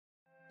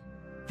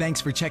Thanks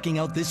for checking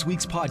out this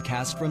week's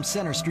podcast from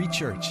Center Street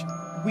Church.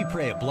 We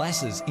pray it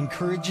blesses,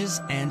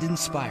 encourages, and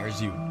inspires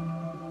you.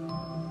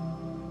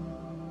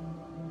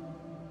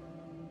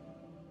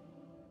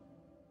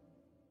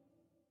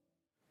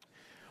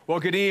 Well,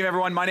 good evening,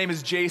 everyone. My name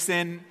is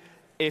Jason.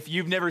 If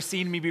you've never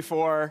seen me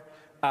before,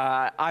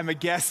 I'm a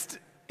guest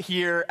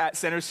here at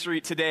Center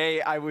Street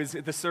today. I was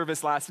at the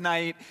service last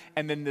night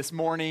and then this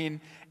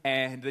morning,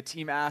 and the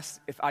team asked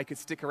if I could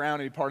stick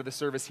around and be part of the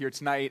service here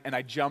tonight, and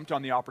I jumped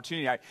on the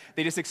opportunity.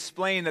 They just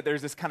explained that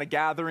there's this kind of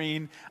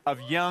gathering of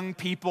young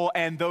people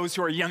and those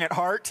who are young at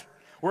heart.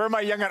 Where are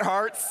my young at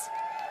hearts?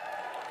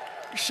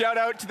 Shout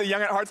out to the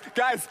young at hearts.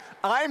 Guys,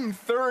 I'm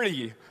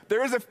 30.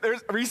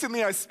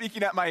 Recently I was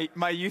speaking at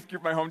my youth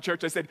group, my home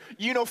church. I said,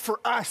 for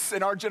us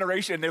in our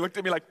generation. They looked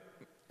at me like,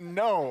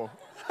 no.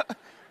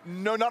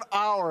 No, not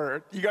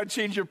our. You got to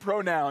change your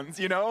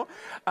pronouns,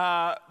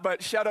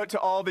 But shout out to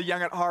all the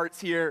young at hearts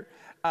here.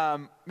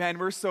 Man,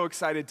 we're so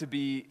excited to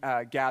be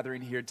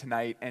gathering here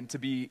tonight and to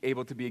be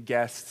able to be a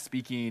guest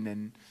speaking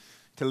and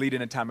to lead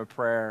in a time of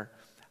prayer.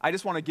 I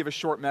just want to give a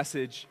short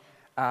message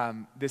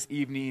this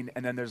evening,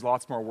 and then there's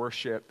lots more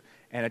worship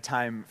and a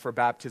time for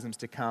baptisms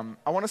to come.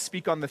 I want to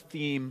speak on the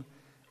theme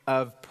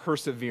of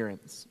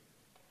perseverance.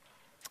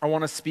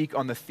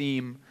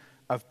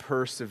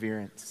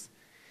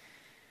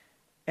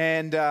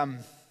 And the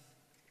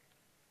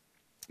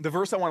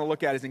verse I want to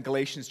look at is in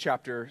Galatians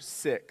chapter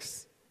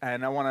 6,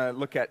 and I want to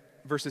look at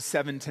verses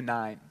 7 to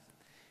 9.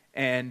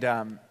 And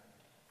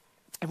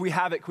if we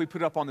have it, can we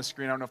put it up on the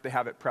screen? I don't know if they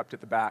have it prepped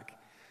at the back.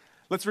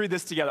 Let's read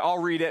this together.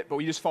 I'll read it, but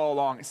we just follow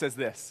along. It says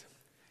this.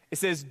 It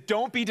says,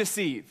 "Don't be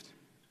deceived.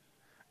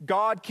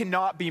 God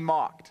cannot be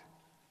mocked.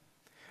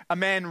 A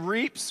man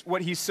reaps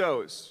what he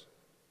sows.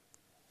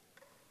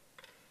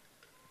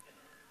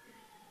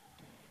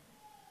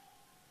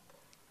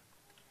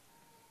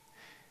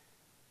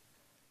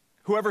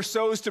 Whoever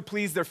sows to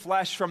please their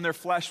flesh, from their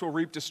flesh will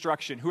reap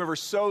destruction. Whoever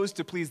sows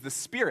to please the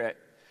Spirit,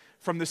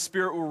 from the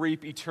Spirit will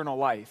reap eternal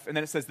life." And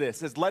then it says this. It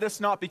says, "Let us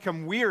not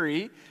become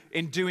weary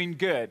in doing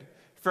good,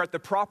 for at the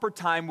proper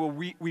time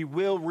we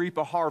will reap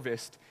a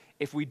harvest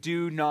if we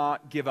do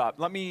not give up."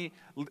 Let me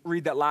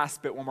read that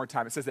last bit one more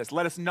time. It says this.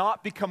 Let us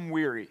not become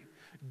weary.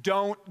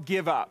 Don't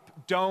give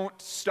up.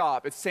 Don't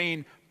stop. It's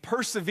saying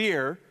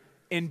persevere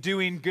in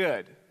doing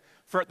good.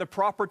 For at the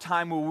proper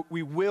time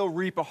we will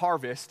reap a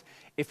harvest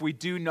if we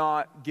do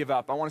not give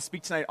up. I want to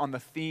speak tonight on the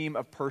theme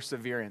of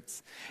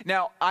perseverance.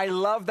 Now, I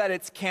love that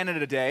it's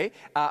Canada Day.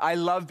 I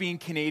love being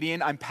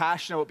Canadian. I'm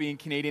passionate about being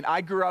Canadian.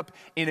 I grew up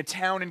in a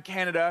town in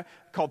Canada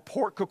called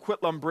Port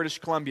Coquitlam, British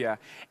Columbia.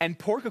 And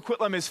Port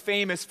Coquitlam is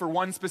famous for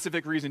one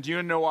specific reason. Do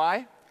you know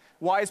why?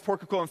 Why is Port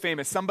Coquitlam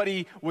famous?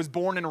 Somebody was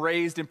born and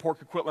raised in Port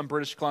Coquitlam,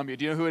 British Columbia.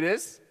 Do you know who it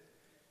is?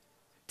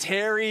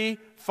 Terry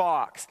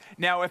Fox.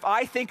 Now, if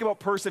I think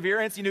about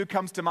perseverance, you know who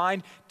comes to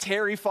mind?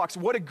 Terry Fox.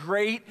 What a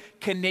great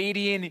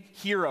Canadian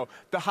hero.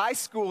 The high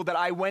school that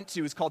I went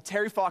to is called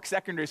Terry Fox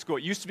Secondary School.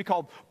 It used to be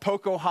called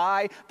Poco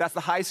High. That's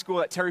the high school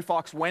that Terry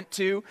Fox went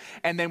to.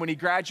 And then when he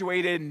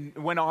graduated and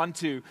went on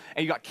to, and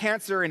he got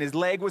cancer and his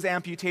leg was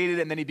amputated,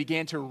 and then he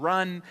began to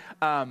run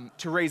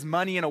to raise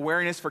money and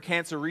awareness for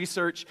cancer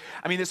research.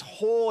 I mean, this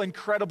whole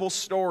incredible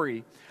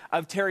story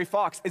of Terry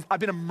Fox.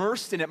 I've been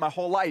immersed in it my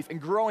whole life. And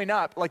growing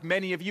up, like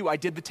many of you, I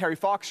did the Terry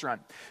Fox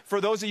run.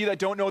 For those of you that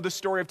don't know the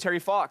story of Terry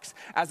Fox,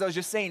 as I was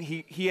just saying,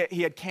 he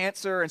had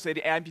cancer, and so they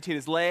had to amputate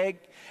his leg.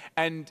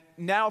 And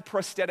now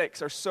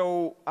prosthetics are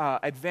so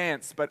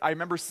advanced, but I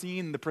remember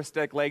seeing the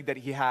prosthetic leg that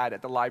he had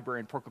at the library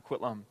in Port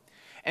Coquitlam.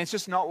 And it's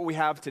just not what we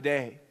have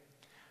today.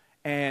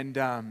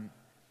 And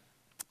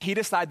he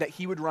decided that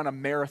he would run a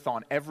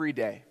marathon every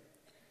day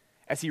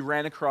as he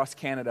ran across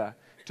Canada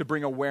to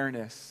bring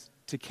awareness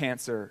to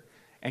cancer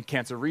and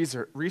cancer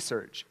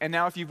research. And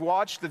now if you've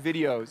watched the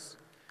videos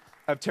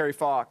of Terry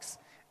Fox,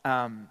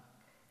 a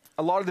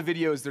lot of the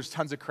videos, there's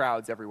tons of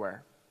crowds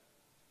everywhere.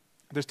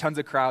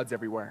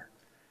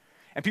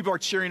 And people are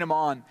cheering him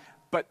on.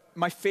 But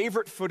my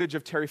favorite footage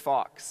of Terry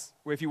Fox,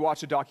 if you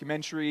watch a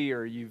documentary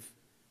or you've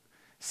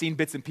seen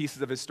bits and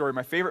pieces of his story,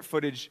 my favorite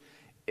footage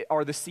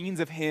are the scenes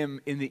of him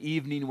in the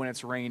evening when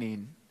it's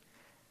raining.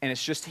 And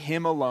it's just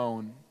him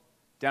alone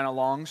down a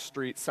long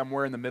street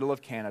somewhere in the middle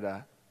of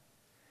Canada.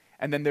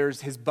 And then there's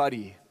his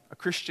buddy, a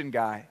Christian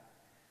guy,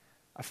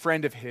 a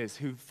friend of his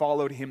who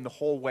followed him the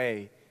whole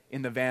way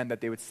in the van that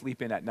they would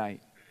sleep in at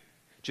night.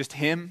 Just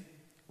him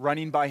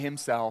running by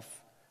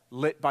himself,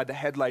 lit by the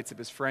headlights of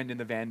his friend in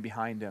the van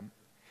behind him.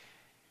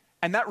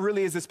 And that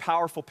really is this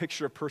powerful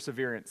picture of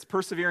perseverance.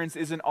 Perseverance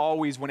isn't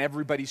always when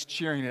everybody's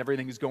cheering and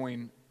everything is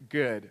going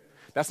good.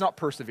 That's not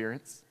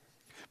perseverance.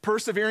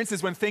 Perseverance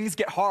is when things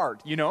get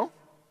hard,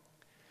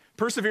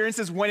 Perseverance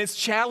is when it's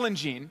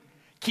challenging,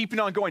 keeping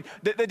on going.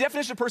 The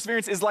definition of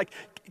perseverance is like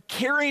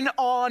carrying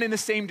on in the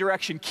same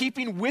direction,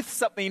 keeping with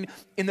something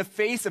in the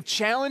face of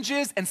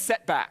challenges and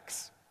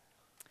setbacks.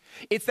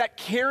 It's that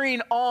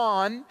carrying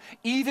on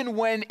even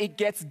when it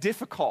gets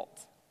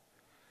difficult.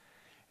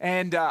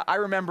 And I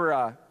remember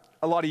a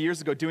lot of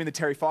years ago doing the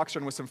Terry Fox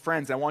run with some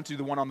friends. I wanted to do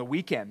the one on the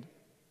weekend.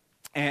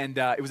 And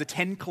it was a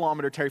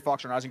 10-kilometer Terry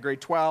Fox run. I was in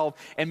grade 12,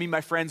 and me and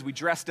my friends, we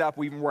dressed up.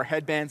 We even wore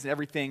headbands and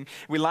everything.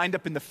 We lined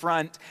up in the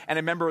front, and I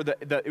remember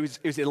it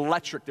was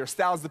electric. There was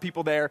thousands of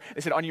people there.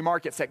 They said, on your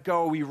mark, get set,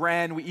 go. We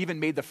ran. We even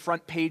made the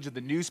front page of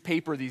the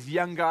newspaper, these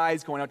young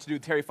guys going out to do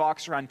the Terry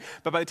Fox run.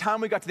 But by the time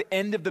we got to the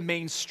end of the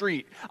main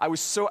street, I was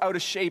so out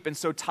of shape and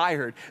so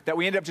tired that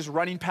we ended up just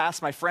running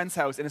past my friend's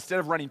house, and instead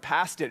of running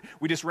past it,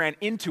 we just ran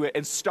into it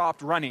and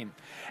stopped running.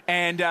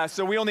 And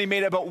so we only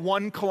made about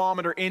 1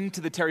 kilometer into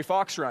the Terry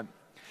Fox run.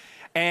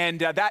 And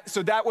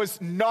that was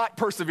not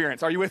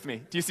perseverance. Are you with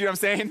me? Do you see what I'm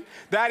saying?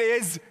 That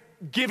is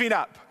giving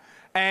up.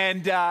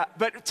 And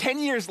but 10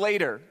 years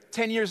later,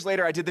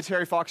 I did the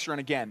Terry Fox run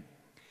again.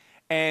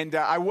 And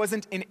I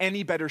wasn't in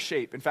any better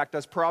shape. In fact, I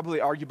was probably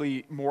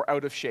arguably more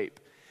out of shape.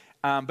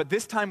 But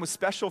this time was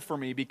special for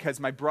me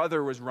because my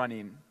brother was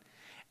running.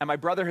 And my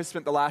brother has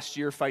spent the last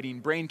year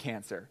fighting brain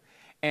cancer.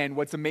 And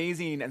what's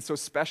amazing and so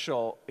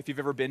special, if you've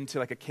ever been to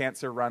like a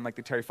cancer run like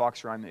the Terry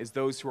Fox run, is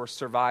those who are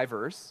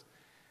survivors,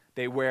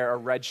 they wear a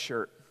red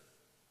shirt.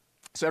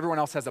 So everyone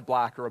else has a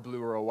black or a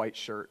blue or a white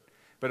shirt.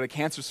 But the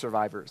cancer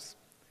survivors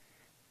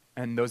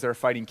and those that are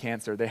fighting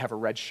cancer, they have a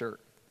red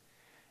shirt.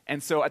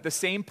 And so at the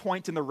same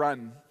point in the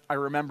run, I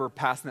remember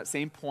passing that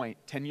same point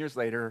 10 years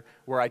later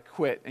where I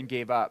quit and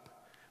gave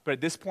up. But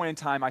at this point in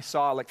time, I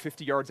saw like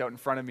 50 yards out in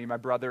front of me, my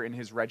brother in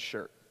his red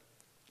shirt.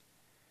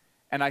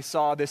 And I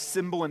saw this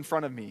symbol in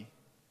front of me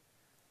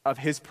of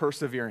his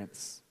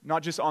perseverance,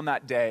 not just on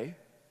that day,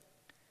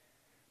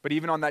 but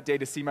even on that day,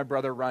 to see my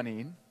brother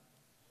running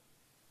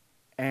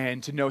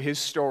and to know his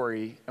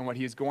story and what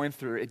he was going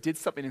through, it did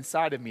something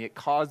inside of me. It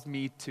caused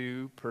me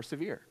to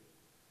persevere.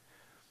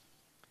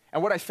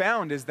 And what I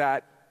found is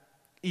that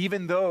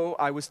even though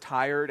I was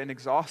tired and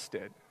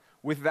exhausted,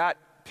 with that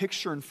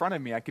picture in front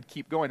of me, I could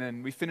keep going.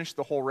 And we finished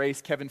the whole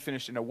race. Kevin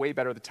finished in a way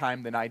better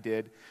time than I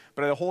did.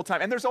 But the whole time,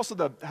 and there's also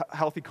the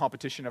healthy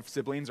competition of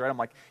siblings, right? I'm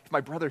like, if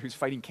my brother who's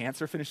fighting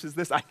cancer finishes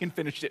this, I can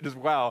finish it as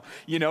well,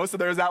 you know? So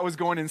that was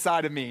going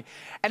inside of me.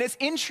 And it's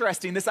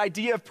interesting, this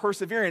idea of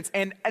perseverance.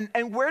 And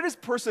where does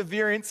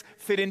perseverance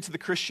fit into the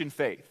Christian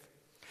faith?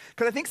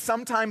 Because I think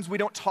sometimes we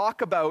don't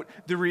talk about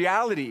the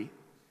reality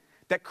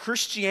that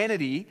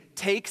Christianity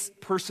takes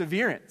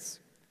perseverance.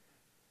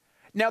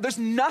 Now, there's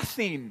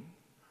nothing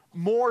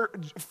more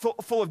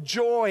full of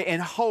joy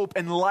and hope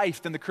and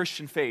life than the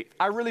Christian faith.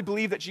 I really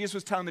believe that Jesus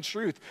was telling the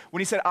truth when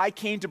he said, I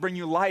came to bring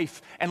you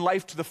life and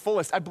life to the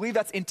fullest. I believe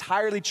that's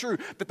entirely true,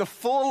 that the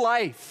full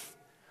life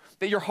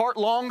that your heart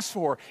longs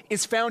for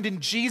is found in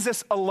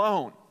Jesus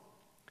alone.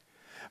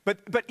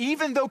 But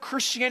even though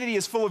Christianity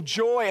is full of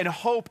joy and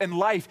hope and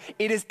life,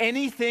 it is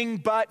anything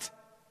but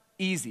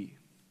easy.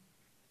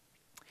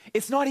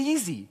 It's not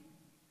easy.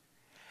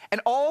 And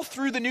all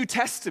through the New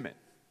Testament,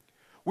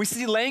 we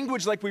see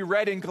language like we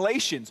read in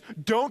Galatians.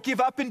 Don't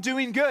give up in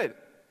doing good.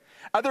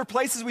 Other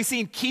places we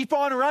see, keep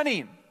on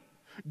running.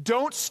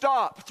 Don't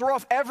stop. Throw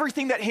off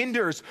everything that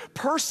hinders.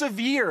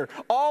 Persevere.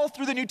 All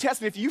through the New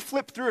Testament. If you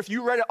flip through, if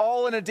you read it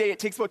all in a day, it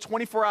takes about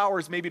 24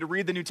 hours maybe to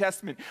read the New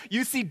Testament.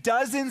 You see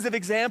dozens of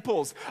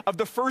examples of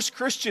the first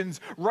Christians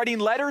writing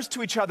letters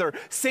to each other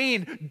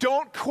saying,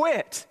 don't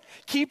quit.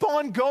 Keep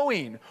on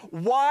going.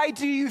 Why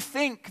do you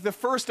think the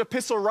first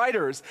epistle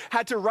writers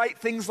had to write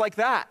things like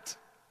that?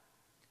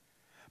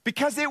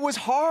 Because it was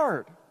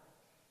hard.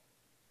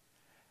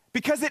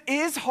 Because it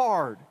is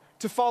hard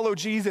to follow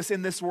Jesus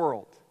in this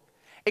world.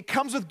 It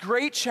comes with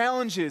great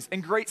challenges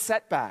and great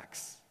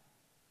setbacks.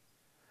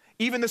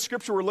 Even the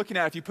scripture we're looking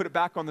at, if you put it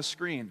back on the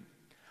screen,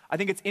 I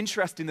think it's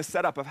interesting, the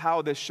setup of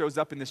how this shows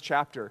up in this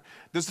chapter.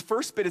 The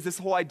first bit is this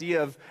whole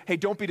idea of, hey,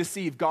 don't be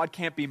deceived, God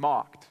can't be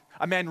mocked.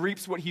 A man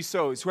reaps what he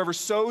sows. Whoever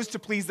sows to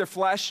please their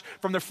flesh,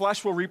 from their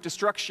flesh will reap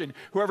destruction.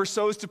 Whoever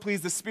sows to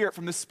please the Spirit,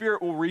 from the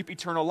Spirit will reap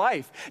eternal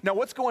life. Now,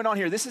 what's going on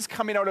here? This is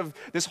coming out of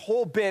this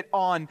whole bit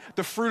on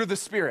the fruit of the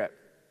Spirit.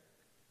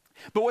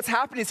 But what's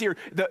happening is here,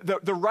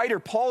 the writer,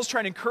 Paul's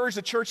trying to encourage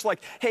the church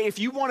like, hey, if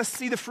you want to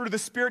see the fruit of the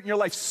Spirit in your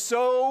life,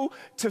 sow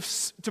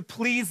to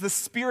please the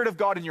Spirit of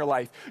God in your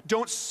life.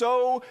 Don't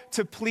sow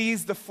to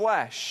please the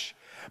flesh.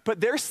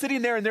 But they're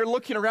sitting there and they're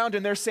looking around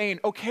and they're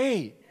saying,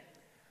 okay,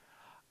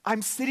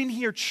 I'm sitting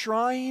here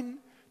trying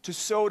to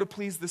sow to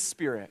please the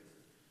Spirit,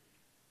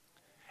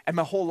 and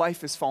my whole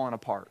life is falling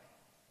apart.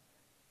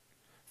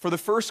 For the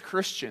first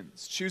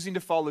Christians, choosing to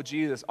follow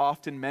Jesus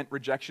often meant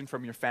rejection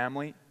from your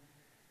family.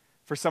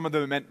 For some of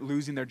them, it meant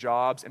losing their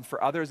jobs, and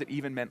for others, it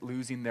even meant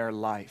losing their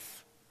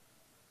life.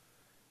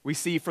 We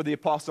see for the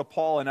Apostle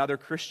Paul and other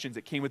Christians,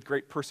 it came with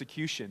great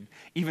persecution,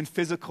 even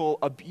physical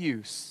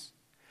abuse.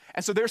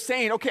 And so they're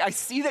saying, okay, I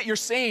see that you're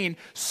saying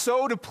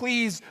sow to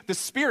please the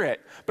Spirit,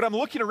 but I'm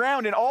looking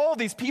around and all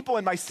these people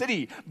in my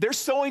city, they're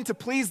sowing to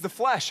please the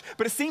flesh,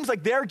 but it seems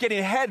like they're getting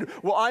ahead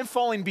while I'm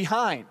falling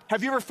behind.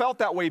 Have you ever felt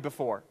that way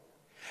before?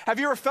 Have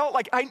you ever felt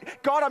like,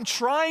 God, I'm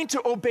trying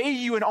to obey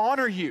you and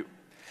honor you,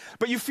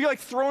 But you feel like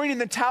throwing in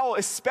the towel,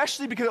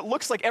 especially because it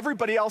looks like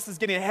everybody else is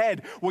getting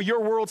ahead while your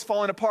world's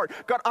falling apart.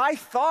 God, I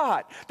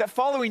thought that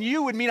following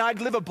you would mean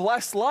I'd live a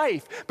blessed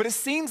life, but it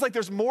seems like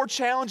there's more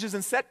challenges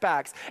and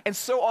setbacks. And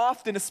so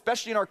often,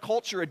 especially in our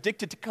culture,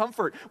 addicted to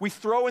comfort, we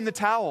throw in the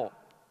towel.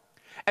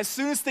 As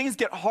soon as things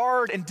get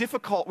hard and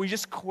difficult, we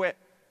just quit.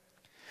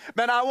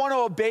 Man, I want to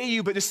obey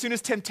you, but as soon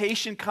as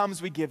temptation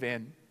comes, we give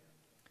in.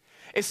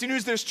 As soon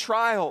as there's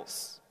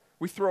trials,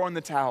 we throw in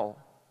the towel.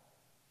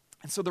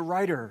 And so the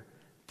writer,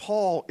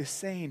 Paul, is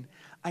saying,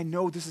 I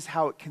know this is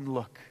how it can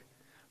look,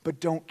 but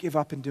don't give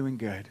up in doing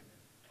good.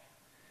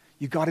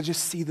 You got to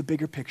just see the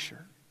bigger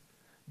picture.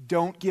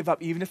 Don't give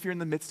up, even if you're in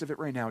the midst of it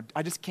right now.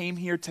 I just came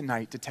here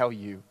tonight to tell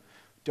you,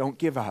 don't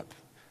give up.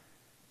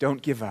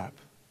 Don't give up.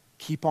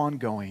 Keep on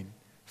going,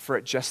 for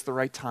at just the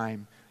right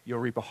time, you'll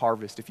reap a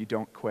harvest if you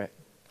don't quit.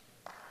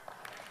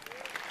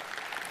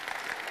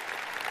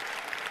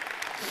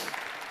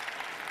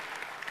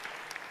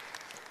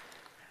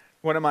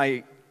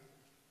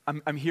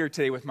 I'm here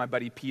today with my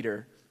buddy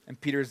Peter, and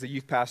Peter's the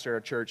youth pastor at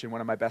our church and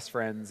one of my best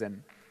friends,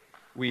 and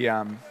we,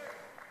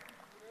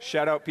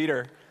 shout out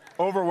Peter,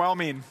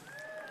 overwhelming.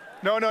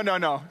 No,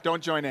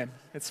 don't join in.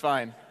 It's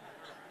fine.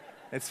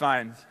 It's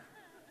fine.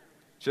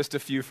 Just a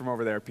few from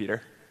over there,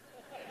 Peter.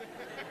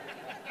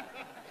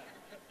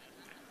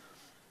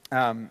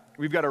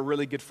 We've got a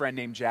really good friend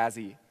named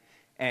Jazzy,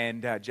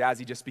 and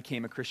Jazzy just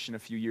became a Christian a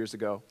few years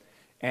ago,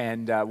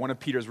 and one of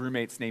Peter's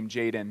roommates named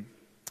Jaden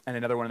and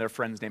another one of their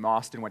friends named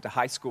Austin went to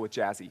high school with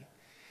Jazzy.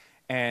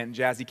 And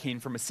Jazzy came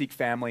from a Sikh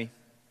family,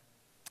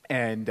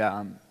 and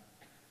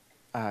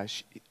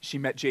she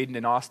met Jaden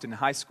and Austin in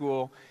high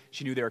school.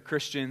 She knew they were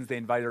Christians. They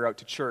invited her out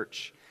to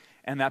church,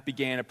 and that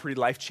began a pretty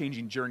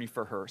life-changing journey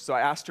for her. So I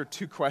asked her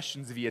 2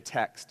 questions via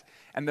text,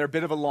 and they're a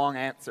bit of a long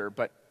answer,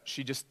 but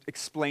she just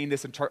explained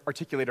this and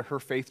articulated her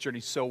faith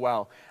journey so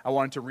well. I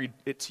wanted to read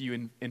it to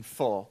you in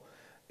full.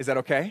 Is that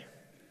okay?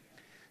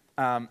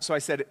 So I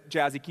said,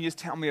 Jazzy, can you just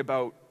tell me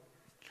about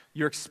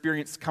your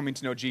experience coming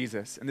to know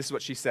Jesus? And this is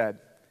what she said.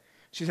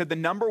 She said, the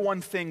number one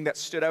thing that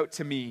stood out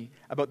to me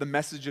about the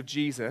message of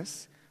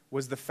Jesus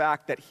was the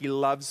fact that he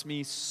loves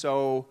me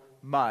so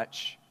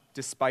much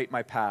despite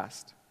my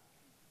past.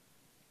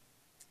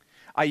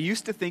 I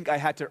used to think I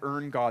had to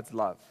earn God's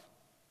love.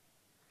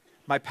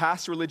 My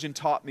past religion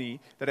taught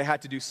me that I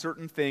had to do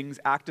certain things,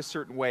 act a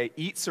certain way,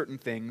 eat certain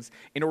things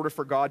in order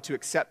for God to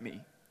accept me.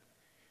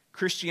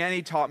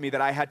 Christianity taught me that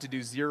I had to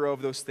do 0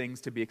 of those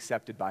things to be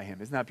accepted by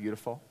him. Isn't that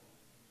beautiful?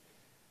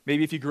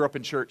 Maybe if you grew up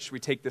in church, we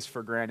take this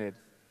for granted.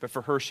 But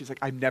for her, she's like,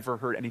 I've never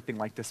heard anything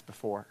like this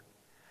before.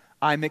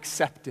 I'm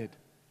accepted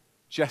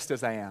just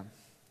as I am.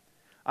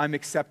 I'm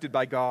accepted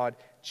by God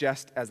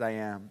just as I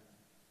am.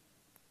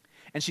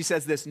 And she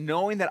says this,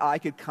 knowing that I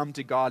could come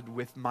to God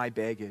with my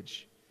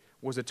baggage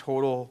was a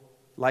total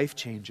life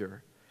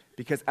changer,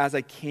 because as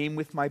I came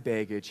with my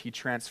baggage, he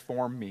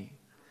transformed me.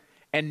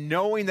 And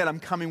knowing that I'm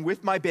coming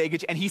with my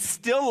baggage and he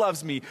still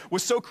loves me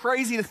was so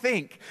crazy to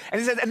think. And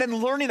he says, and then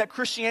learning that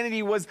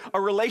Christianity was a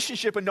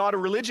relationship and not a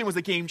religion was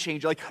a game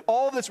changer. Like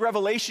all of this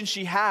revelation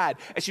she had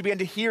as she began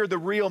to hear the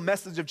real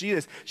message of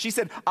Jesus. She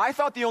said, I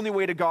thought the only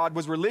way to God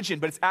was religion,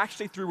 but it's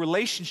actually through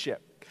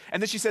relationship. And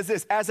then she says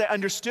this, as I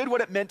understood what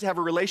it meant to have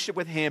a relationship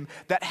with him,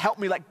 that helped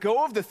me let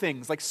go of the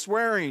things like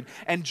swearing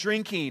and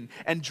drinking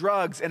and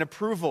drugs and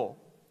approval.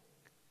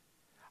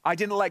 I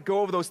didn't let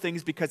go of those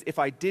things because if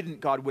I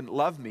didn't, God wouldn't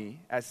love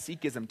me, as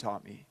Sikhism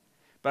taught me.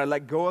 But I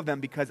let go of them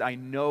because I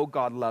know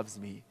God loves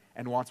me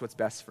and wants what's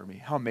best for me.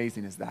 How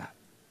amazing is that?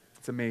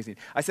 It's amazing.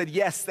 I said,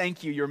 yes,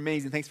 thank you. You're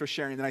amazing. Thanks for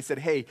sharing. Then I said,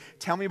 hey,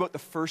 tell me about the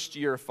first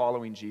year of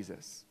following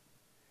Jesus.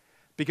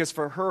 Because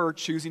for her,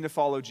 choosing to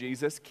follow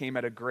Jesus came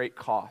at a great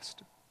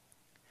cost.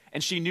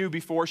 And she knew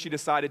before she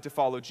decided to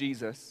follow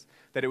Jesus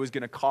that it was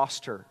going to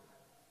cost her.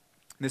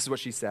 And this is what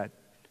she said.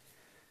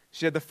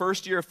 She said, the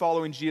first year of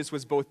following Jesus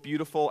was both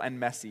beautiful and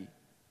messy.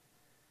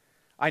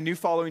 I knew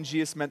following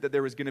Jesus meant that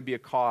there was going to be a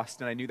cost,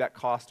 and I knew that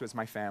cost was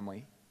my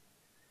family.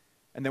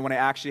 And then when I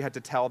actually had to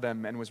tell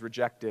them and was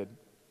rejected,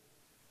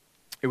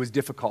 it was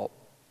difficult.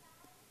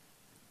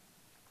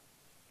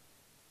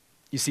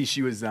 You see,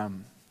 she was,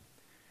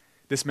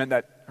 this meant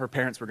that her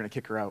parents were going to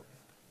kick her out.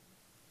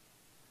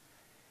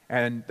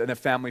 And then a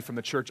family from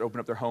the church opened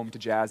up their home to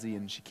Jazzy,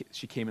 and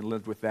she came and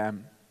lived with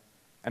them.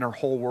 And her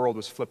whole world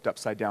was flipped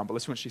upside down. But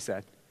listen to what she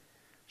said.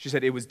 She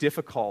said, it was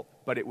difficult,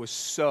 but it was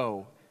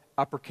so,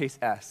 uppercase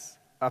S,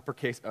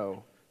 uppercase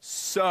O,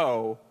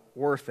 so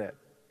worth it.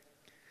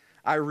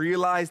 I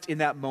realized in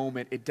that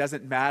moment it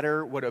doesn't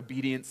matter what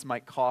obedience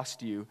might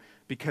cost you,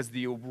 because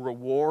the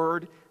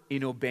reward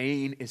in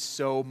obeying is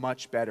so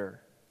much better.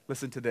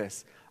 Listen to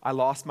this. I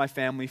lost my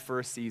family for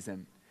a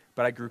season,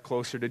 but I grew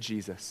closer to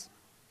Jesus.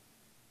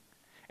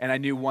 And I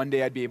knew one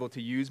day I'd be able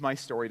to use my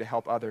story to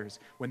help others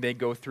when they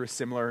go through a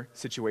similar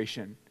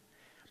situation.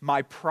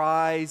 My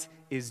prize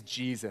is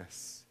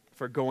Jesus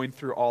for going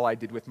through all I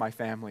did with my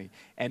family.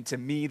 And to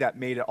me, that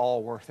made it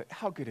all worth it.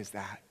 How good is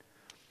that?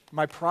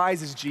 My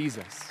prize is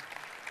Jesus.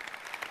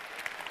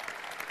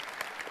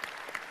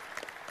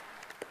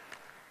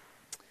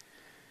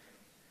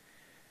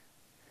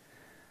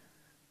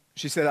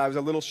 She said, I was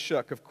a little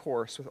shook, of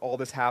course, with all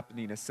this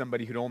happening as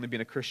somebody who'd only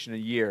been a Christian a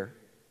year.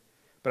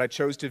 But I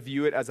chose to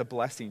view it as a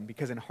blessing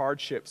because in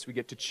hardships, we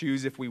get to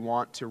choose if we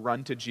want to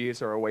run to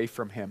Jesus or away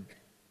from him.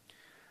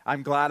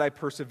 I'm glad I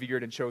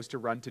persevered and chose to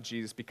run to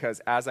Jesus because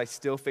as I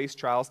still face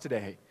trials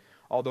today,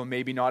 although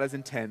maybe not as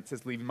intense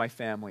as leaving my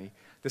family,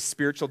 the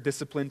spiritual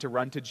discipline to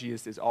run to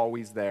Jesus is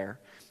always there.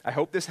 I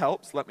hope this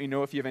helps. Let me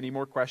know if you have any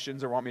more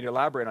questions or want me to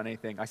elaborate on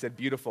anything. I said,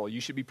 beautiful. You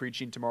should be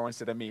preaching tomorrow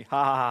instead of me.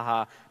 Ha, ha, ha,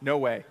 ha. No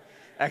way.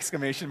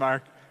 Exclamation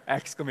mark,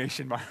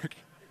 exclamation mark.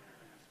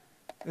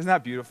 Isn't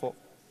that beautiful?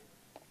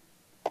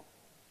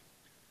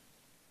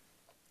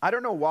 I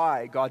don't know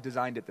why God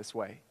designed it this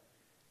way,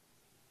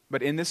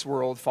 but in this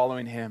world,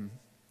 following him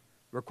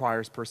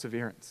requires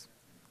perseverance.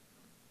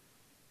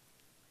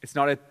 It's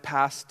not a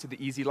path to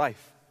the easy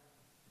life.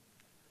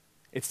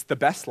 It's the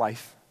best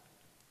life,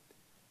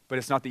 but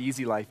it's not the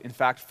easy life. In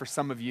fact, for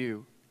some of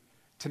you,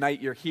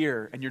 tonight you're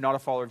here and you're not a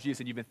follower of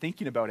Jesus and you've been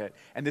thinking about it,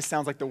 and this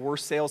sounds like the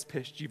worst sales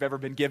pitch you've ever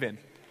been given.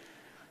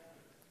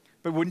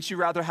 But wouldn't you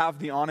rather have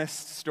the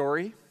honest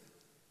story?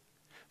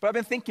 But I've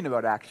been thinking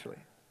about it, actually.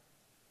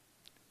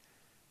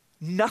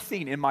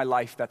 Nothing in my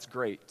life that's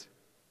great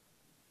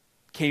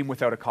came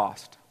without a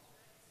cost.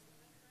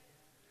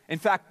 In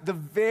fact, the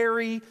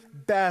very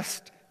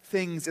best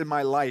things in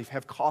my life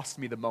have cost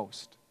me the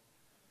most.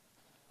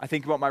 I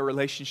think about my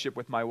relationship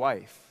with my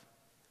wife.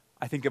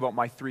 I think about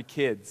my 3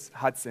 kids,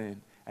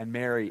 Hudson and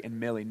Mary and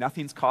Millie.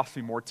 Nothing's cost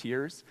me more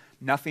tears.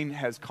 Nothing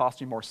has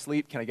cost me more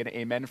sleep. Can I get an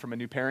amen from a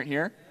new parent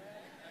here?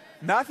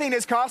 Nothing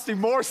has cost me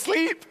more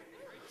sleep.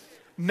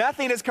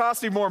 Nothing has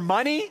cost me more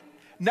money.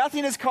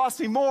 Nothing has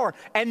cost me more,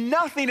 and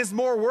nothing is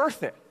more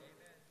worth it.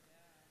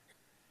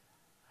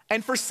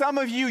 And for some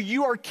of you,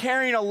 you are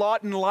carrying a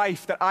lot in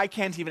life that I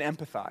can't even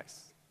empathize.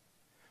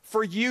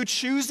 For you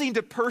choosing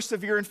to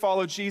persevere and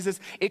follow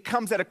Jesus, it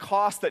comes at a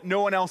cost that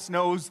no one else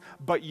knows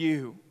but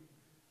you.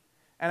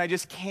 And I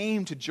just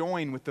came to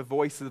join with the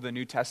voices of the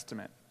New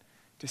Testament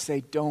to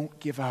say, don't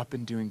give up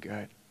in doing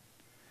good.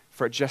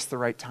 For at just the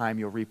right time,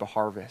 you'll reap a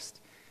harvest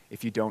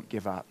if you don't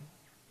give up.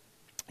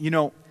 You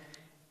know,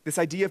 this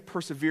idea of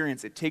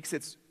perseverance, it takes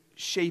its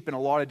shape in a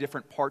lot of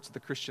different parts of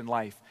the Christian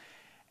life.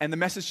 And the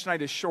message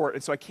tonight is short,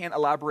 and so I can't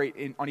elaborate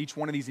on each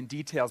one of these in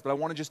details, but I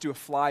want to just do a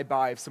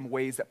flyby of some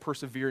ways that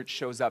perseverance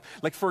shows up.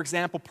 Like, for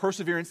example,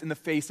 perseverance in the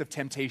face of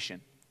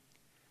temptation.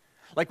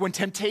 Like when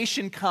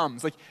temptation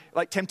comes,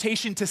 like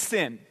temptation to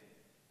sin,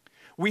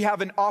 we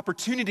have an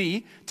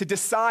opportunity to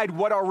decide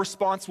what our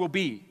response will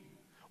be.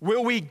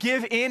 Will we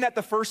give in at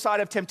the first sign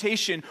of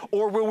temptation,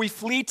 or will we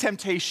flee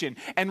temptation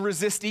and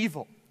resist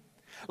evil?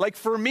 Like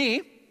for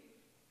me,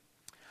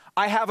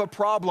 I have a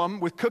problem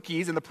with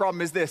cookies, and the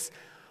problem is this.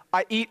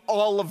 I eat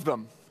all of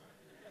them.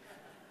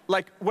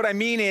 Like what I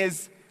mean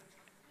is,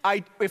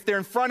 if they're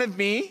in front of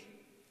me,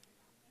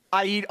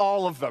 I eat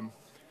all of them.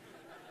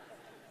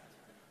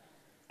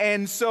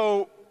 And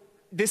so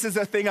this is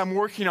a thing I'm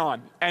working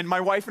on. And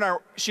my wife and I,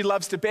 she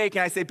loves to bake,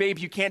 and I say, babe,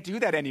 you can't do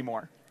that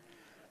anymore.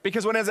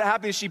 Because what ends up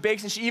happening is she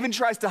bakes, and she even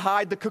tries to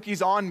hide the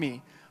cookies on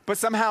me. But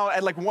somehow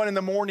at like 1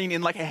 a.m.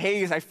 in like a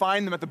haze, I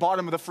find them at the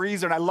bottom of the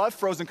freezer, and I love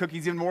frozen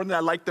cookies even more than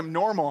I like them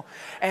normal.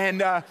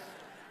 And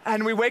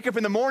we wake up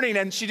in the morning,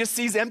 and she just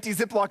sees empty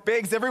Ziploc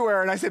bags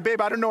everywhere, and I say,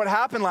 babe, I don't know what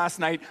happened last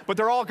night, but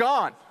they're all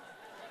gone.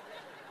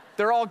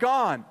 They're all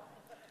gone.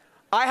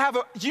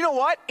 You know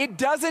what? It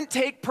doesn't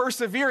take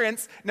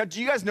perseverance. Now, do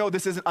you guys know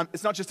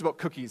it's not just about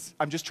cookies.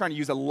 I'm just trying to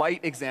use a light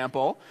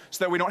example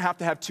so that we don't have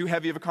to have too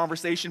heavy of a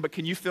conversation, but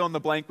can you fill in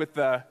the blank with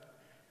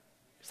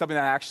something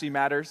that actually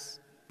matters?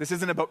 This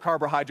isn't about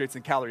carbohydrates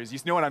and calories. You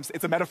know what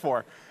it's a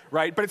metaphor,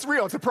 right? But it's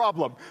real, it's a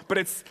problem. But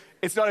it's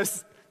not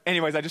as,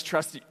 anyways, I just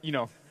trust,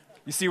 you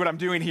see what I'm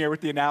doing here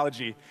with the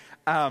analogy.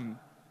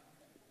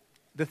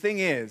 The thing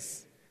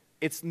is,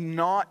 it's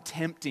not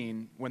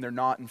tempting when they're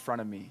not in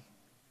front of me.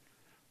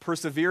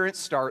 Perseverance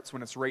starts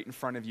when it's right in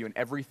front of you and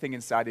everything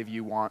inside of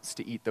you wants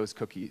to eat those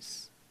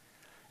cookies.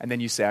 And then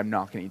you say, I'm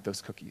not going to eat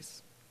those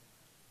cookies.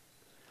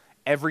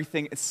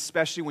 Everything,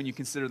 especially when you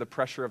consider the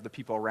pressure of the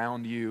people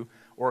around you,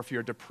 or if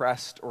you're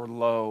depressed or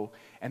low,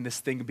 and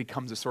this thing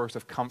becomes a source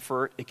of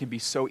comfort, it can be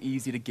so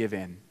easy to give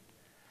in.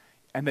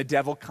 And the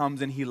devil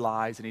comes and he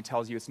lies and he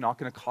tells you it's not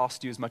going to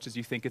cost you as much as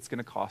you think it's going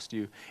to cost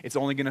you. It's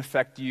only going to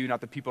affect you,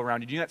 not the people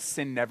around you. Do you know that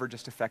sin never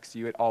just affects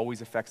you? It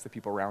always affects the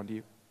people around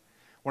you.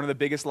 One of the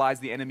biggest lies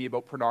of the enemy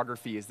about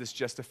pornography is this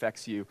just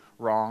affects you.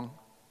 Wrong.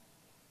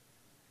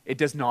 It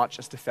does not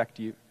just affect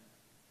you.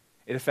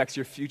 It affects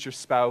your future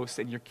spouse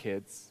and your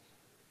kids.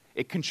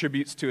 It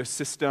contributes to a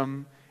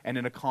system and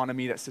an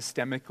economy that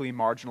systemically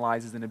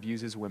marginalizes and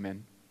abuses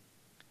women.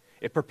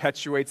 It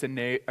perpetuates a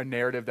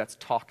narrative that's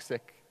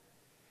toxic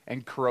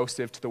and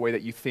corrosive to the way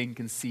that you think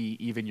and see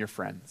even your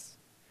friends.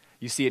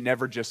 You see, it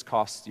never just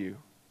costs you.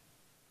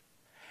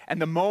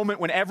 And the moment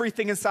when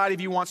everything inside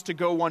of you wants to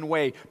go one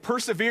way,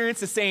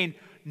 perseverance is saying,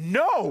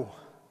 no.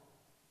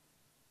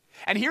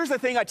 And here's the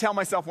thing I tell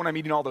myself when I'm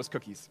eating all those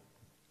cookies.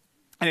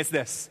 And it's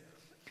this.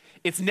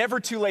 It's never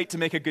too late to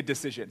make a good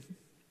decision.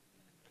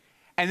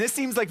 And this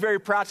seems like very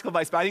practical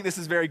advice, but I think this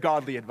is very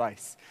godly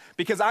advice.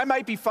 Because I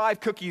might be 5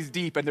 cookies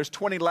deep and there's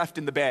 20 left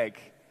in the bag.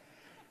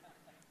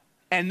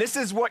 And this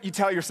is what you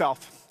tell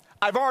yourself.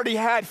 I've already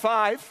had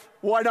 5,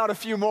 why not a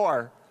few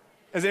more?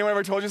 Has anyone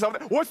ever told you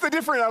something? What's the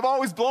difference? I've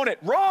always blown it.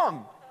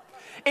 Wrong.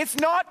 It's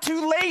not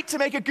too late to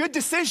make a good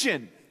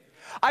decision.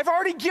 I've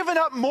already given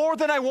up more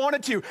than I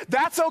wanted to.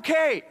 That's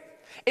okay.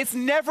 It's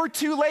never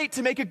too late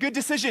to make a good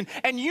decision.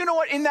 And you know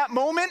what? In that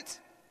moment,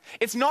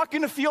 it's not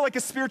going to feel like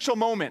a spiritual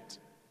moment.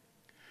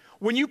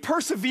 When you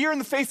persevere in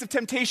the face of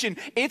temptation,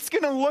 it's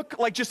going to look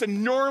like just a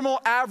normal,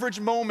 average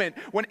moment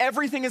when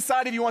everything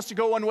inside of you wants to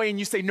go one way and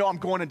you say, no, I'm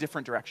going a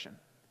different direction.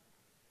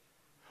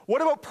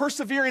 What about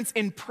perseverance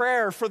in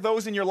prayer for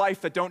those in your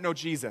life that don't know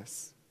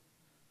Jesus?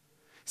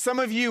 Some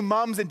of you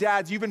moms and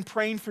dads, you've been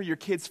praying for your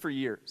kids for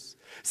years.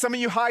 Some of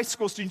you high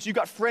school students, you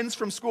got friends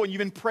from school and you've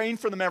been praying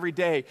for them every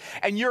day.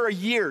 And you're a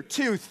year,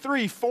 2,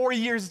 3, 4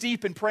 years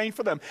deep in praying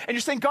for them. And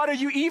you're saying, God, are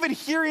you even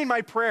hearing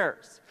my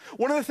prayers?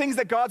 One of the things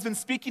that God's been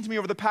speaking to me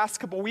over the past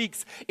couple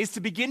weeks is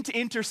to begin to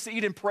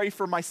intercede and pray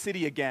for my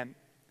city again.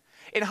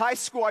 In high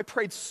school, I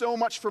prayed so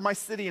much for my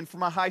city and for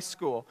my high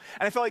school.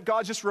 And I felt like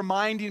God just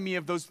reminding me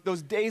of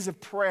those days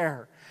of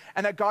prayer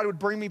and that God would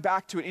bring me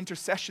back to an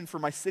intercession for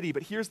my city.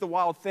 But here's the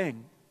wild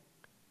thing.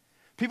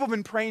 People have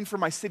been praying for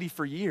my city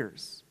for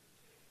years.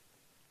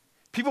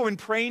 People have been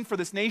praying for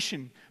this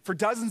nation for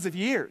dozens of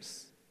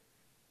years.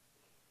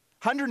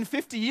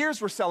 150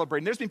 years we're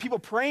celebrating. There's been people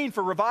praying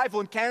for revival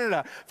in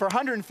Canada for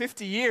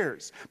 150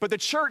 years. But the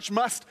church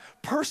must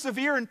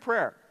persevere in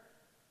prayer.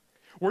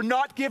 We're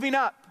not giving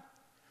up.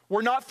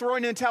 We're not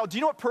throwing in the towel. Do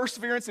you know what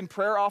perseverance in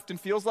prayer often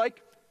feels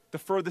like? The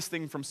furthest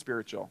thing from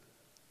spiritual.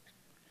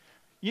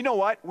 You know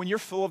what? When you're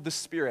full of the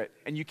Spirit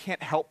and you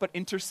can't help but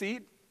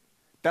intercede,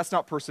 that's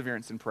not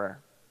perseverance in prayer.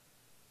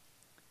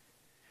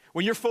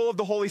 When you're full of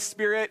the Holy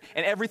Spirit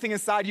and everything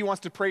inside you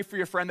wants to pray for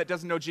your friend that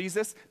doesn't know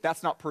Jesus,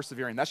 that's not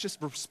persevering. That's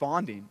just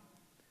responding.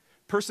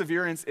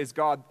 Perseverance is,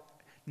 God,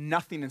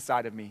 nothing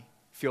inside of me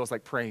feels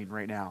like praying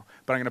right now,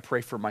 but I'm going to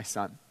pray for my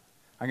son.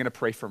 I'm going to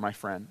pray for my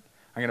friend.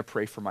 I'm going to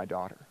pray for my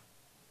daughter.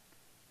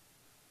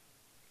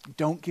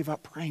 Don't give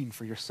up praying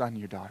for your son and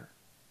your daughter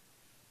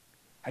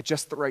at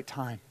just the right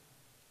time.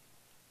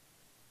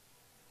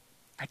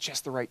 At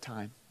just the right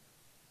time.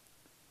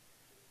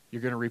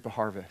 You're going to reap a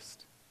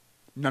harvest.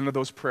 None of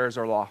those prayers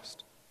are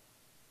lost.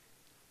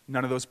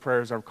 None of those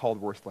prayers are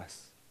called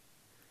worthless.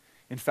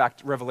 In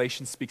fact,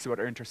 Revelation speaks about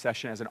our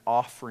intercession as an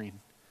offering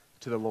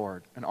to the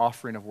Lord, an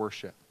offering of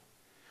worship.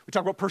 We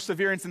talk about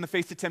perseverance in the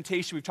face of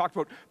temptation. We've talked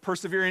about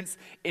perseverance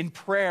in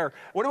prayer.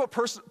 What about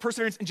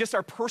perseverance in just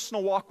our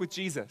personal walk with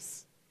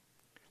Jesus?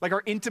 Like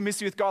our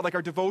intimacy with God, like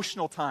our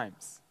devotional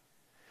times.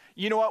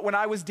 You know what? When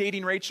I was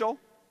dating Rachel,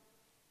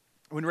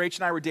 when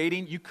Rachel and I were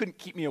dating, you couldn't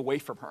keep me away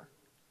from her.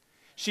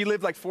 She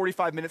lived like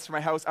 45 minutes from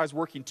my house. I was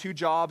working 2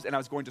 jobs and I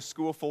was going to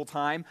school full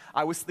time.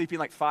 I was sleeping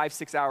like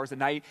 5-6 hours a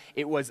night.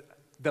 It was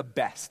the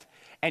best.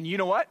 And you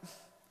know what?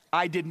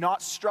 I did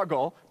not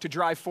struggle to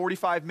drive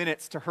 45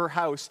 minutes to her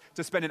house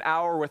to spend an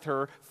hour with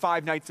her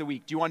 5 nights a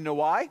week. Do you want to know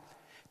why?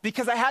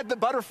 Because I had the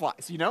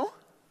butterflies, you know?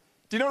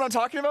 Do you know what I'm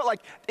talking about?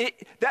 Like,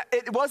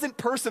 it wasn't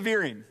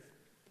persevering.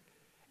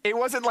 It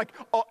wasn't like,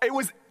 it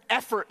was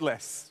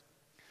effortless.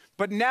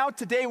 But now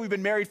today we've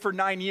been married for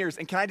 9 years.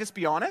 And can I just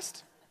be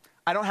honest?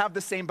 I don't have the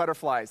same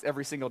butterflies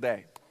every single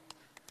day.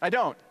 I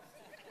don't.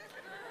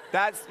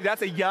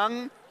 That's a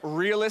young,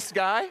 realist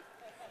guy.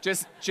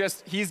 Just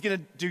he's gonna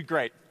do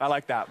great. I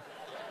like that.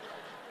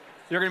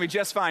 You're gonna be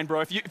just fine,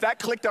 bro. If that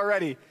clicked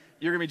already,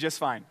 you're gonna be just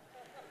fine.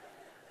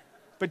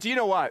 But do you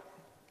know what?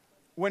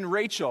 When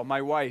Rachel,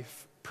 my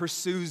wife,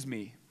 pursues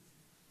me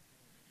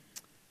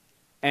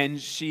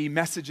and she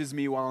messages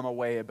me while I'm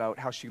away about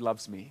how she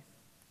loves me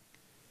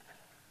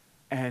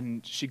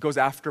and she goes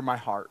after my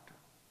heart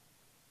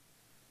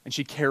and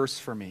she cares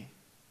for me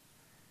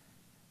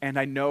and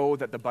I know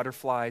that the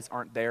butterflies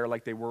aren't there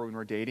like they were when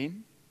we're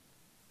dating,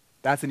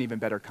 that's an even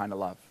better kind of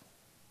love.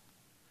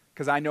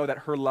 Because I know that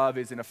her love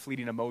isn't a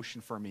fleeting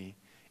emotion for me.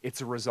 It's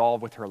a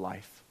resolve with her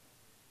life.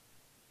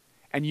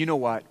 And you know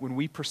what? When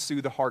we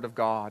pursue the heart of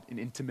God in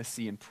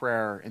intimacy and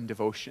prayer and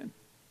devotion,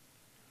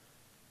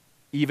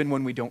 even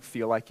when we don't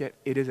feel like it,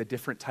 it is a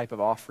different type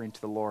of offering to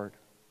the Lord.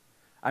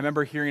 I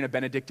remember hearing a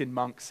Benedictine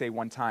monk say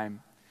one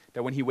time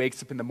that when he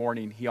wakes up in the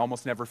morning, he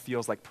almost never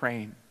feels like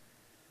praying.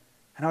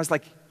 And I was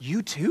like,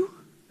 you too?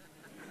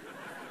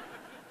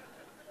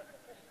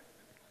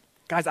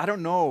 Guys, I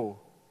don't know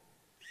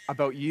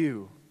about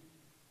you,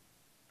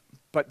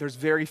 but there's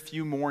very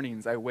few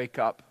mornings I wake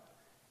up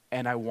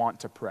and I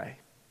want to pray.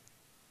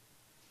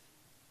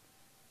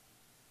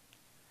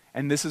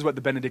 And this is what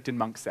the Benedictine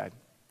monk said.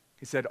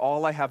 He said,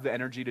 all I have the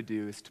energy to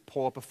do is to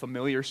pull up a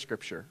familiar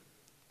scripture.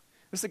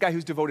 This is a guy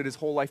who's devoted his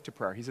whole life to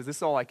prayer. He says, this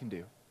is all I can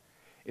do,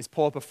 is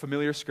pull up a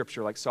familiar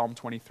scripture like Psalm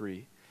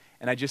 23,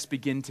 and I just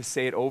begin to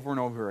say it over and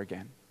over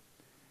again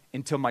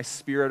until my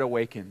spirit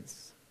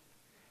awakens.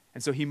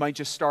 And so he might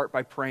just start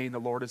by praying, the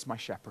Lord is my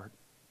shepherd.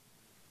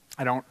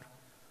 I don't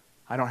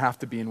have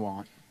to be in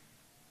want.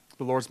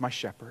 The Lord's my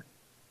shepherd.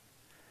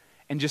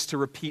 And just to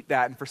repeat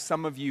that, and for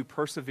some of you,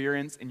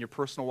 perseverance in your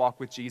personal walk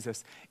with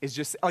Jesus is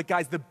just, like,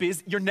 guys,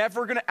 you're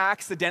never going to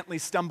accidentally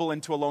stumble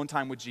into alone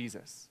time with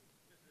Jesus.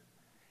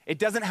 It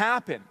doesn't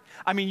happen.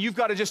 I mean, you've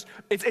got to just,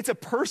 it's a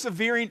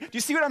persevering, do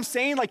you see what I'm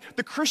saying? Like,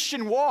 the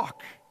Christian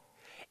walk,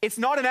 it's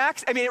not an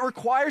accident. I mean, it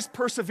requires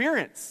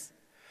perseverance.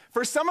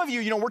 For some of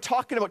you, we're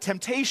talking about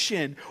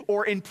temptation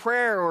or in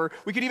prayer, or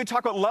we could even talk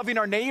about loving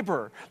our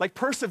neighbor, like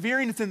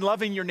perseverance in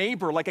loving your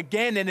neighbor, like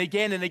again and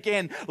again and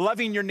again,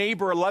 loving your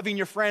neighbor or loving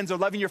your friends or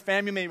loving your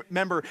family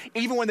member,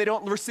 even when they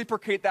don't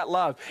reciprocate that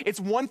love. It's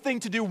one thing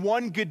to do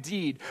one good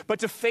deed, but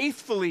to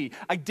faithfully,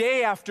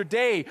 day after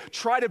day,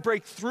 try to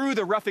break through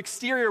the rough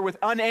exterior with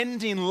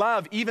unending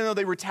love, even though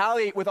they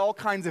retaliate with all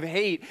kinds of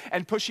hate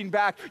and pushing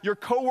back. Your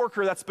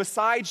coworker that's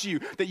beside you,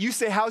 that you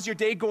say, how's your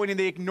day going? And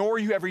they ignore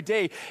you every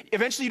day.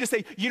 Eventually you just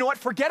say, you know what,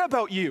 forget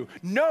about you.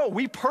 No,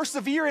 we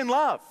persevere in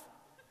love,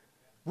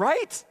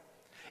 right?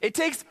 It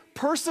takes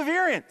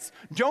perseverance.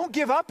 Don't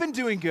give up in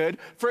doing good,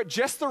 for at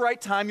just the right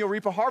time you'll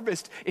reap a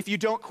harvest if you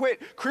don't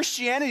quit.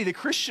 Christianity, the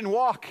Christian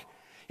walk,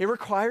 it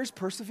requires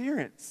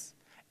perseverance.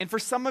 And for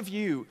some of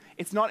you,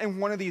 it's not in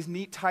one of these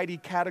neat, tidy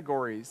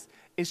categories.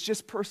 It's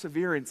just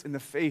perseverance in the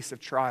face of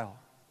trial.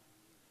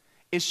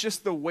 It's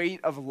just the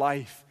weight of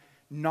life,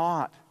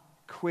 not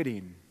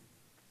quitting.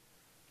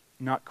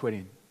 Not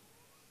quitting.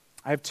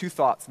 I have 2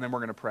 thoughts, and then we're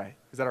going to pray.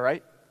 Is that all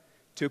right?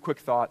 2 quick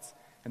thoughts,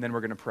 and then we're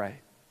going to pray.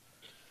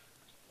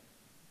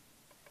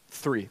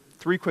 3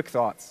 quick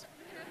thoughts.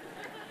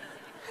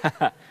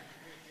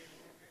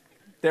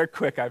 They're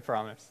quick, I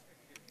promise.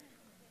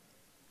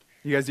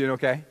 You guys doing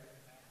okay?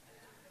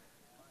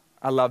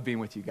 I love being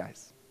with you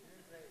guys.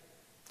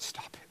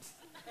 Stop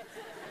it.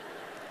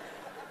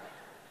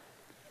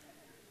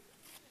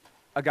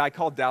 A guy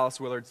called Dallas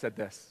Willard said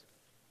this.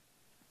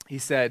 He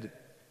said,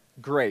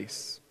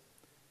 grace.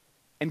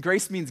 And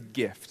grace means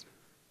gift.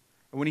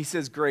 And when he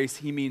says grace,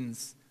 he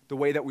means the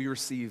way that we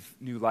receive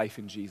new life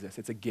in Jesus.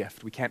 It's a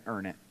gift. We can't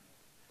earn it.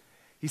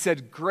 He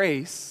said,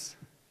 grace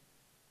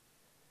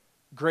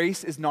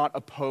is not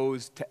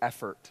opposed to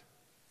effort.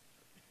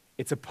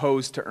 It's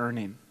opposed to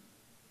earning.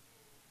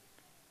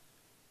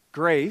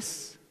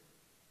 Grace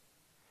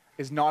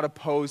is not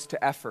opposed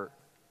to effort.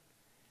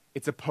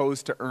 It's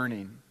opposed to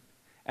earning.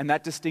 And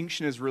that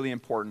distinction is really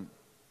important.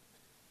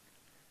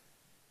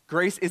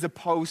 Grace is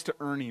opposed to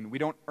earning. We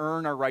don't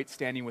earn our right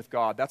standing with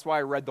God. That's why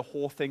I read the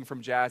whole thing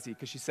from Jazzy,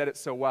 because she said it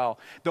so well.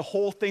 The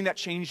whole thing that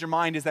changed her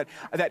mind is that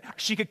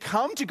she could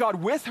come to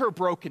God with her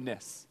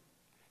brokenness,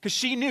 because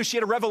she knew, she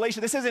had a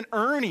revelation. This isn't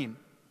earning.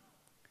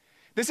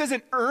 This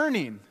isn't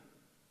earning.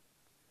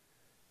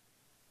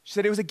 She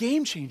said it was a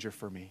game changer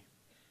for me.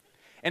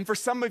 And for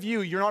some of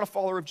you, you're not a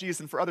follower of Jesus,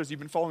 and for others, you've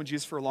been following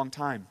Jesus for a long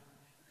time.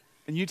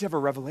 And you need to have a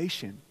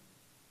revelation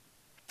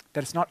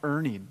that it's not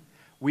earning.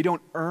 We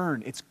don't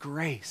earn. It's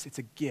grace. It's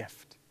a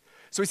gift.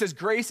 So he says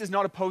grace is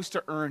not opposed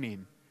to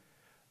earning,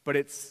 but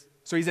he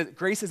says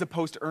grace is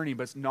opposed to earning,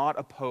 but it's not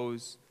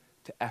opposed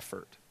to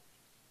effort.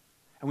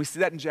 And we see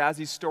that in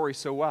Jazzy's story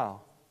so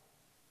well.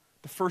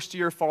 The first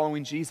year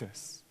following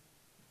Jesus,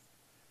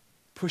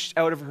 pushed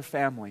out of her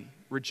family,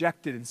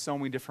 rejected in so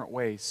many different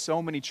ways,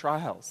 so many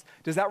trials.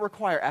 Does that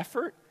require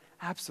effort?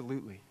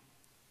 Absolutely.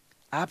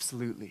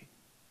 Absolutely.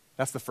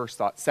 That's the first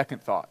thought.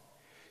 Second thought.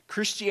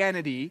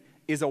 Christianity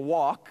is a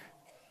walk,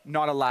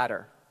 not a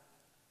ladder.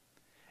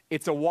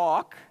 It's a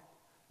walk,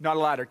 not a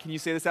ladder. Can you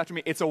say this after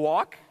me? It's a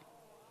walk,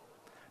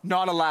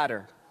 not a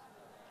ladder.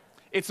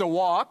 It's a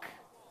walk.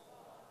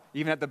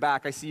 Even at the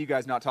back, I see you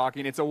guys not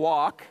talking. It's a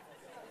walk,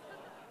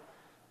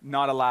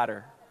 not a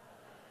ladder.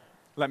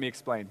 Let me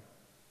explain.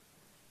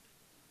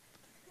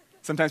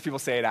 Sometimes people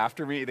say it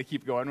after me. They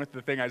keep going with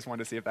the thing. I just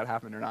wanted to see if that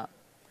happened or not.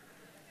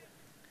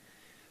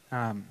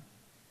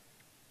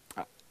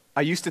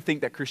 I used to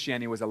think that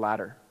Christianity was a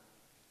ladder.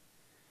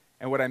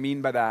 And what I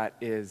mean by that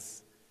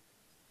is,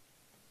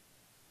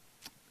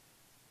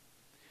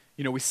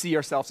 we see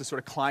ourselves as sort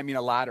of climbing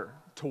a ladder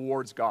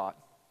towards God.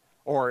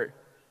 Or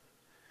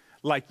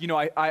like,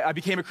 I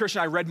became a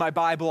Christian, I read my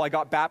Bible, I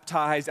got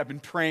baptized, I've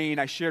been praying,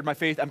 I shared my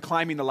faith, I'm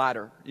climbing the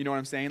ladder. You know what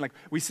I'm saying? Like,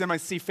 we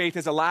sometimes see faith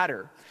as a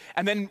ladder.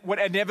 And then what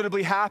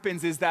inevitably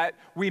happens is that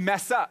we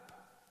mess up.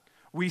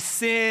 We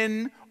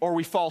sin, or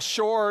we fall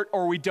short,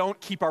 or we don't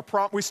keep our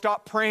we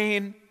stop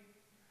praying,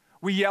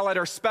 we yell at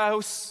our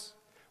spouse,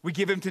 we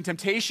give in to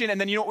temptation,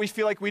 and then you know what we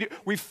feel like we do?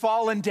 We've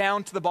fallen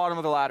down to the bottom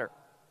of the ladder.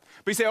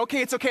 But you say,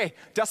 okay, it's okay,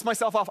 dust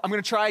myself off, I'm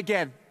going to try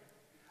again.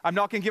 I'm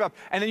not going to give up.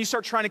 And then you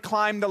start trying to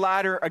climb the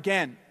ladder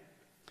again.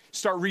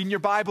 Start reading your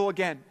Bible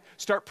again.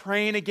 Start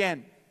praying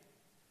again.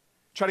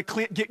 Try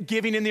to get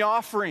giving in the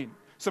offering.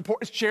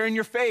 Support, sharing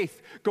your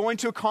faith. Going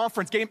to a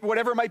conference,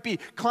 whatever it might be.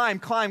 Climb,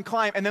 climb,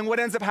 climb. And then what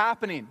ends up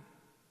happening?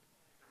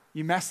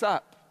 You mess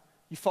up.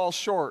 You fall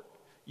short.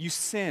 You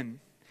sin.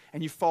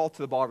 And you fall to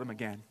the bottom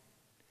again.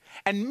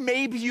 And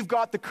maybe you've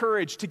got the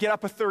courage to get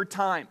up a third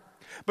time.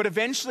 But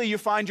eventually you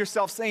find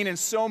yourself saying, and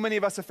so many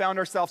of us have found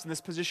ourselves in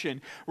this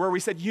position, where we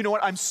said, you know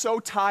what, I'm so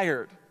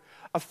tired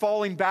of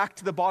falling back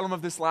to the bottom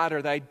of this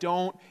ladder that I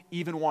don't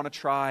even want to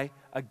try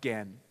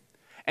again.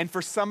 And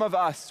for some of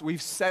us,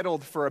 we've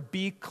settled for a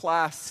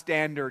B-class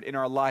standard in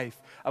our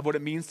life of what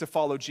it means to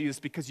follow Jesus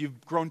because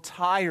you've grown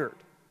tired.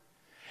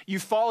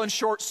 You've fallen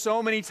short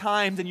so many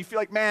times and you feel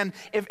like, man,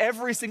 if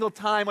every single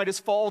time I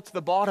just fall to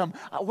the bottom,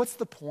 what's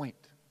the point?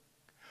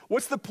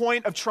 What's the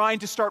point of trying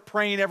to start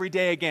praying every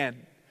day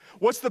again?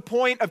 What's the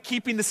point of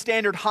keeping the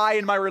standard high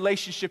in my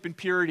relationship and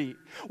purity?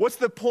 What's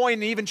the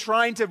point in even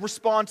trying to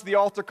respond to the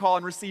altar call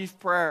and receive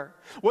prayer?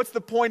 What's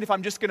the point if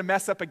I'm just going to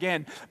mess up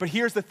again? But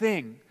here's the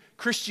thing.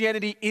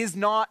 Christianity is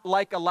not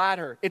like a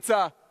ladder. It's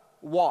a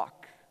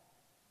walk.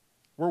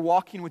 We're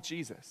walking with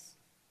Jesus.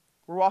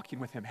 We're walking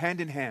with him, hand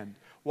in hand,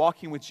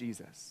 walking with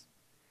Jesus.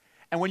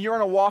 And when you're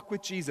on a walk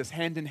with Jesus,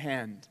 hand in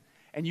hand,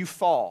 and you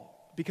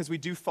fall, because we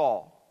do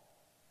fall,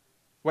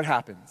 what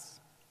happens?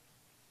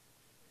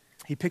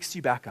 He picks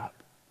you back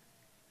up.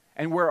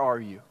 And where are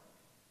you?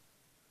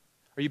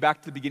 Are you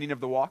back to the beginning of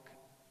the walk?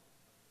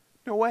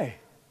 No way.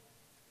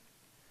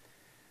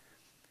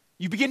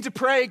 You begin to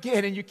pray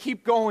again and you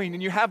keep going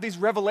and you have these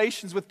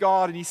revelations with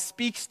God and he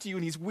speaks to you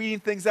and he's weeding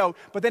things out.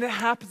 But then it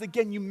happens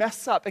again, you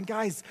mess up. And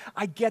guys,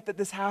 I get that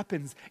this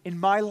happens in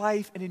my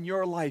life and in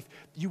your life.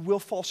 You will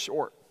fall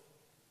short.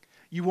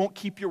 You won't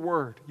keep your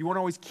word. You won't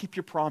always keep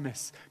your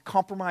promise.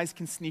 Compromise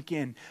can sneak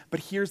in. But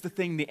here's the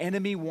thing. The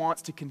enemy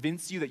wants to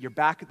convince you that you're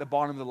back at the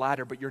bottom of the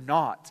ladder, but you're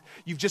not.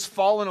 You've just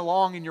fallen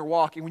along in your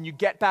walk. And when you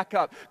get back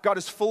up, God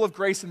is full of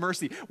grace and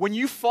mercy. When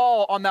you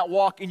fall on that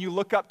walk and you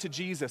look up to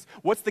Jesus,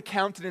 what's the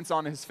countenance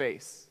on his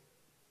face?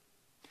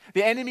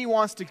 The enemy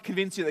wants to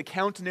convince you that the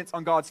countenance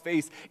on God's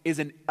face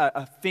is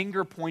a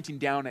finger pointing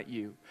down at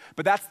you.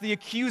 But that's the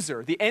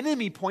accuser. The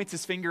enemy points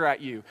his finger at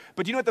you.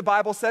 But do you know what the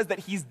Bible says? That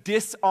he's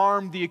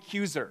disarmed the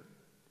accuser.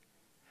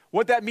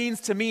 What that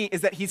means to me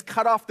is that he's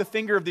cut off the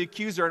finger of the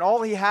accuser and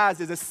all he has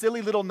is a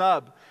silly little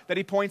nub that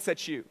he points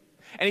at you.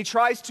 And he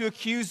tries to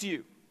accuse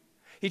you.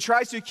 He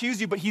tries to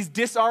accuse you, but he's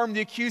disarmed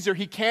the accuser.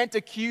 He can't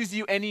accuse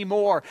you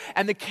anymore.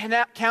 And the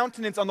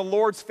countenance on the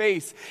Lord's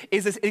face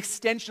is this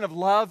extension of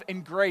love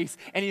and grace.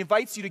 And he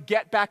invites you to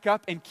get back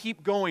up and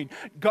keep going.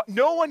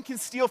 No one can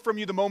steal from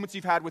you the moments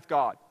you've had with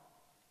God.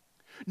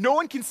 No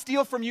one can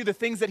steal from you the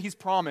things that he's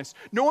promised.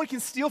 No one can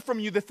steal from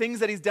you the things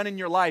that he's done in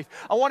your life.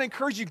 I want to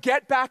encourage you,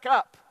 get back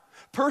up.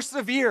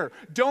 Persevere.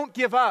 Don't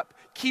give up.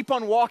 Keep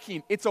on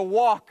walking. It's a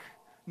walk,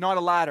 not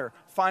a ladder.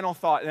 Final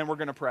thought, and then we're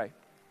going to pray.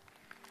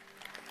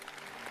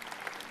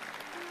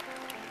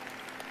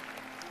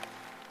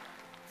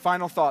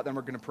 Final thought, then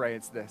we're going to pray.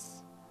 It's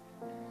this.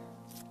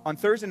 On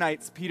Thursday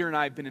nights, Peter and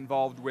I have been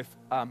involved with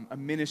a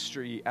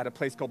ministry at a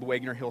place called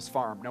Wagner Hills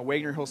Farm. Now,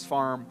 Wagner Hills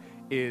Farm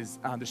is,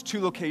 there's 2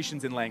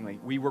 locations in Langley.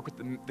 We work with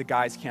the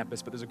guys'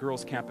 campus, but there's a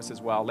girls' campus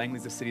as well.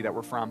 Langley's the city that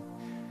we're from.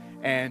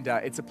 And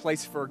it's a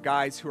place for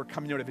guys who are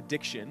coming out of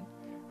addiction,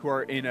 who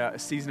are in a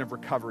season of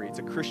recovery. It's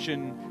a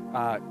Christian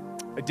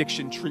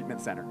addiction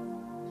treatment center.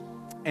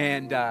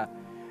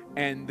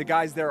 And the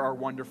guys there are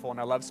wonderful, and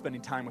I love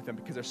spending time with them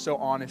because they're so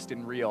honest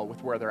and real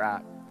with where they're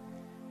at.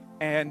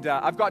 And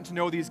I've gotten to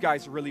know these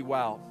guys really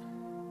well.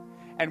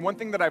 And one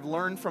thing that I've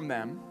learned from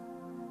them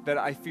that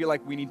I feel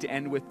like we need to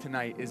end with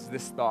tonight is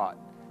this thought,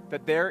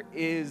 that there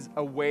is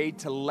a way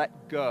to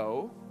let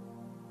go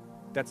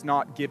that's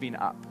not giving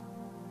up.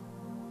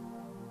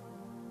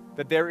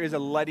 That there is a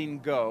letting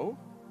go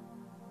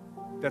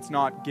that's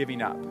not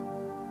giving up.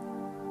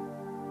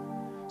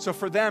 So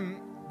for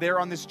them, they're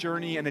on this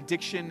journey and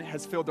addiction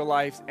has filled their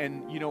lives,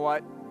 and you know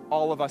what?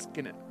 All of us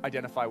can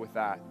identify with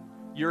that.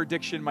 Your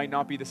addiction might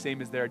not be the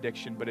same as their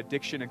addiction, but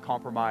addiction and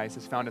compromise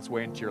has found its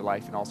way into your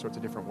life in all sorts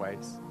of different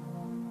ways.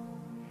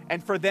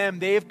 And for them,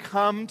 they have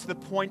come to the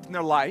point in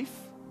their life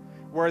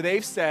where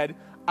they've said,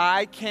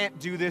 I can't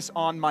do this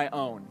on my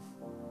own.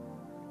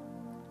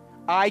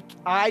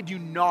 I do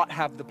not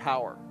have the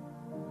power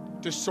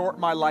to sort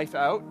my life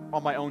out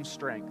on my own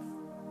strength.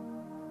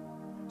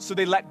 So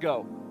they let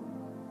go.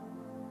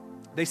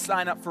 They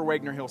sign up for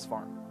Wagner Hills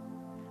Farm.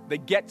 They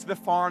get to the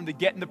farm, they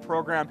get in the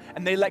program,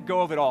 and they let go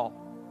of it all.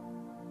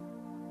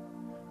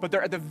 But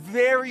they're at the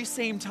very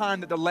same time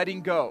that they're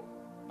letting go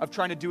of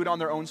trying to do it on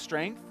their own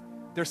strength,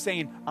 they're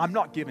saying, I'm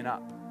not giving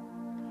up.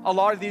 A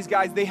lot of these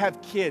guys, they have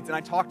kids, and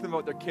I talk to them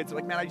about their kids. They're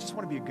like, man, I just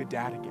want to be a good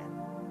dad again.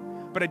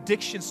 But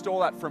addiction stole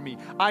that from me.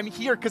 I'm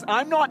here because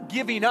I'm not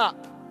giving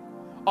up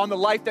on the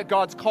life that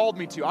God's called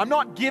me to. I'm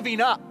not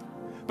giving up,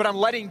 but I'm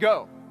letting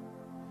go.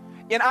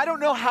 And I don't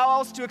know how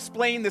else to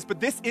explain this,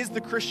 but this is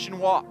the Christian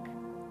walk.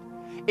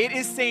 It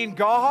is saying,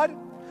 God,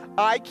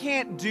 I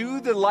can't do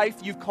the life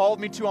you've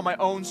called me to on my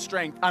own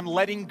strength. I'm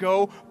letting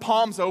go,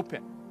 palms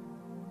open.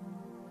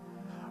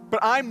 But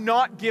I'm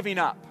not giving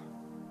up.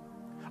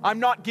 I'm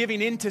not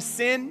giving in to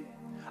sin.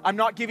 I'm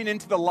not giving in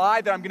to the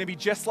lie that I'm going to be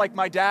just like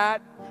my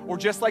dad or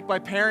just like my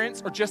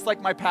parents or just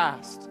like my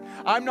past.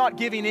 I'm not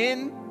giving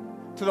in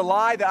to the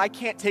lie that I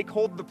can't take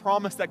hold of the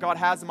promise that God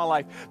has in my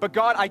life. But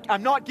God,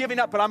 I'm not giving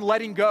up, but I'm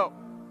letting go.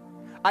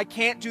 I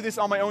can't do this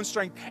on my own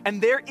strength. And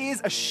there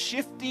is a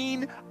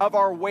shifting of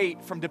our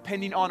weight from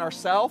depending on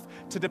ourselves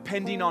to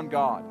depending on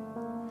God.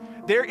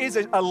 There is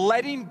a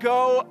letting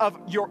go of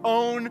your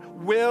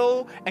own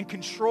will and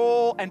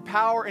control and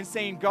power and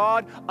saying,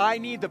 God, I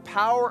need the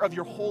power of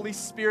your Holy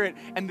Spirit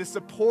and the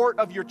support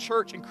of your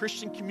church and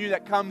Christian community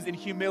that comes in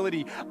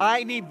humility.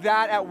 I need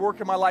that at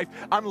work in my life.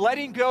 I'm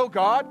letting go,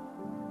 God,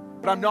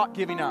 but I'm not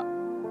giving up.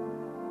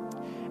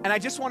 And I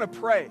just want to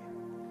pray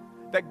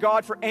that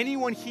God, for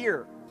anyone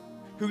here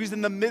who's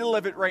in the middle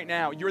of it right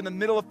now, you're in the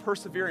middle of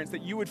perseverance,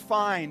 that you would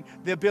find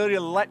the ability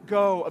to let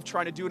go of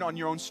trying to do it on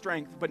your own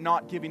strength, but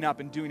not giving up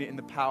and doing it in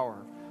the power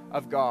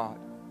of God.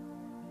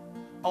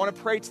 I want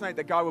to pray tonight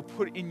that God will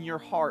put in your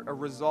heart a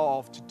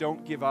resolve to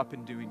don't give up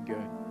in doing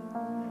good.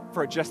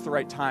 For at just the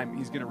right time,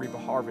 he's going to reap a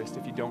harvest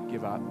if you don't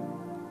give up.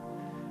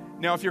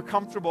 Now, if you're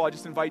comfortable, I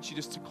just invite you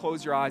just to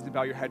close your eyes and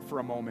bow your head for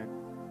a moment.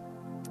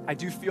 I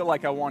do feel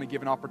like I want to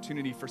give an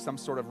opportunity for some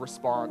sort of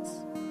response.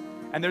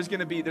 And there's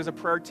a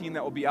prayer team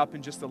that will be up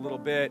in just a little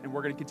bit, and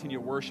we're going to continue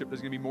to worship.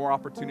 There's going to be more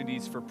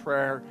opportunities for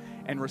prayer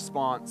and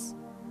response.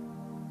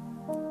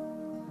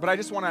 But I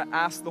just want to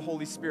ask the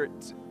Holy Spirit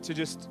to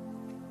just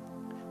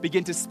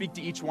begin to speak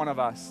to each one of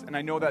us. And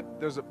I know that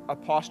there's a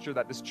posture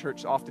that this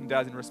church often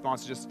does in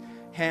response to just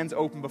hands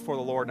open before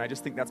the Lord, and I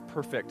just think that's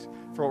perfect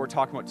for what we're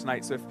talking about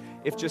tonight. So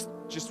if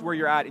just where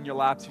you're at in your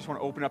laps, you just want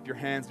to open up your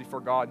hands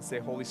before God and say,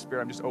 Holy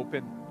Spirit, I'm just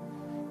open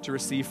to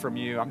receive from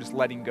you. I'm just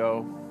letting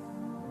go.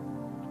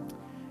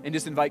 And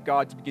just invite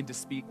God to begin to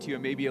speak to you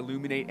and maybe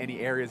illuminate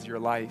any areas of your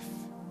life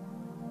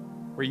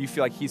where you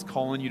feel like he's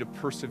calling you to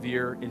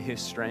persevere in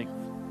his strength.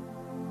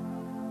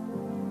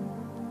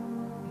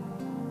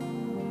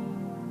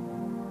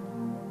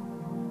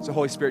 So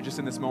Holy Spirit, just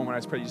in this moment, I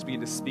just pray you just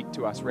begin to speak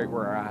to us right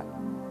where we're at.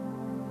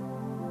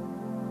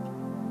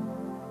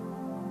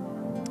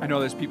 I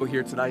know there's people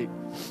here tonight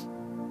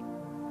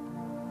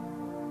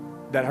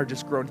that are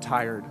just grown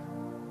tired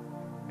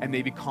and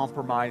maybe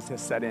compromise has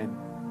set in.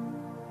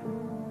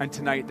 And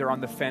tonight they're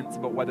on the fence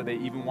about whether they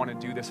even want to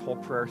do this whole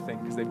prayer thing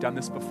because they've done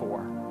this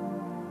before.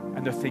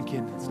 And they're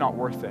thinking, it's not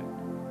worth it.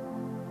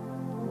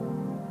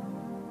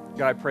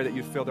 God, I pray that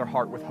you'd fill their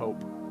heart with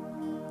hope.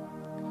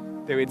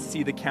 They would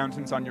see the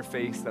countenance on your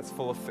face that's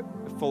full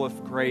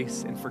of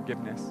grace and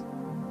forgiveness.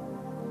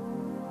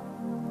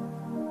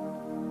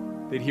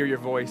 They'd hear your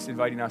voice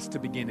inviting us to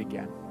begin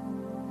again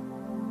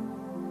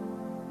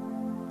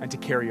and to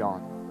carry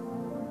on.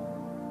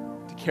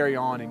 To carry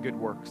on in good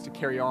works, to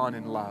carry on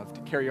in love,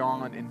 to carry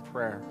on in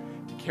prayer,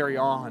 to carry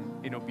on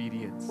in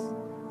obedience,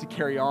 to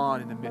carry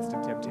on in the midst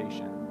of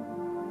temptation.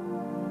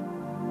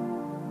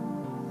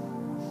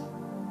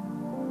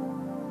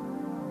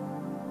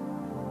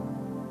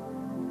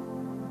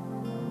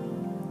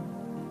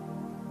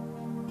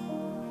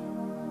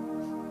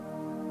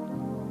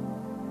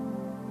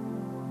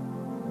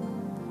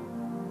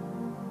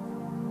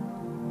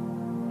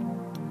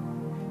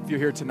 If you're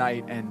here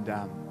tonight and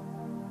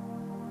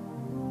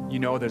you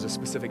know there's a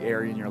specific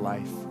area in your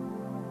life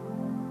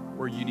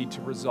where you need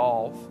to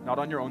resolve, not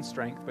on your own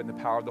strength, but in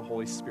the power of the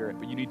Holy Spirit,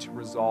 but you need to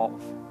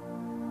resolve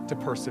to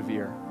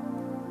persevere.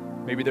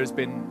 Maybe there's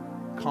been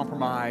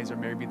compromise, or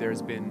maybe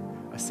there's been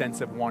a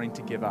sense of wanting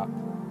to give up.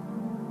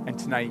 And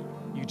tonight,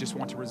 you just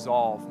want to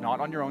resolve, not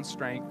on your own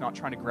strength, not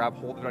trying to grab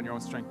hold of it on your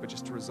own strength, but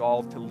just to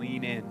resolve to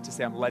lean in, to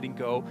say, I'm letting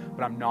go,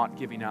 but I'm not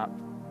giving up.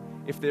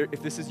 If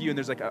this is you and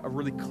there's like a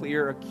really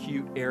clear,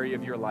 acute area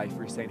of your life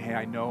where you're saying, hey,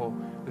 I know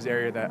this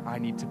area that I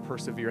need to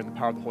persevere in the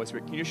power of the Holy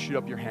Spirit, can you just shoot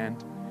up your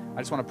hand? I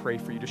just want to pray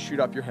for you. Just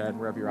shoot up your head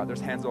wherever you're at. There's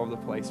hands all over the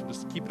place. So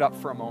just keep it up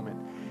for a moment.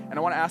 And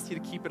I want to ask you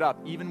to keep it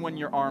up even when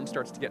your arm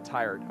starts to get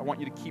tired. I want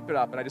you to keep it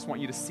up, and I just want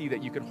you to see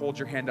that you can hold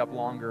your hand up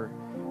longer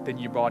than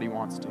your body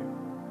wants to.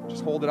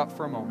 Just hold it up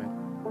for a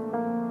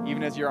moment.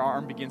 Even as your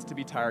arm begins to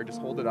be tired, just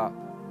hold it up.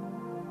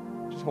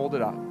 Just hold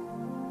it up.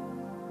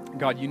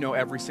 God, you know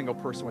every single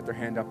person with their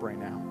hand up right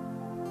now,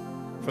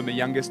 from the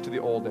youngest to the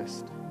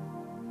oldest.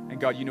 And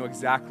God, you know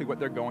exactly what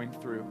they're going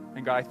through.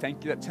 And God, I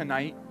thank you that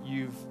tonight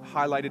you've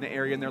highlighted an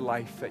area in their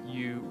life that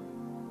you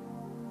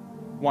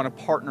want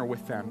to partner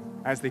with them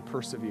as they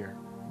persevere.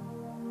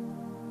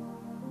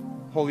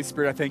 Holy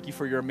Spirit, I thank you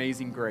for your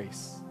amazing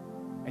grace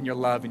and your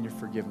love and your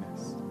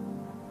forgiveness.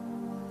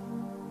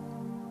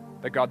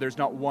 That God, there's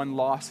not one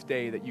lost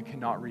day that you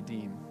cannot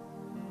redeem.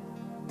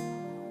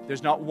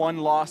 There's not one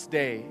lost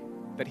day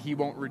that he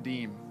won't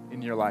redeem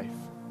in your life.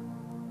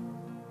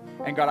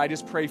 And God, I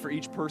just pray for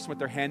each person with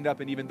their hand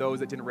up, and even those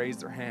that didn't raise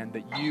their hand,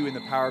 that you, in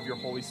the power of your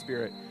Holy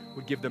Spirit,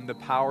 would give them the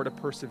power to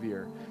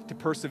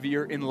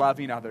persevere in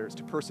loving others,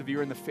 to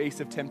persevere in the face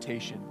of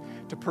temptation,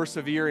 to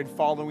persevere in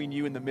following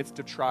you in the midst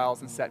of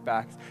trials and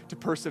setbacks, to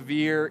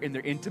persevere in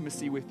their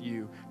intimacy with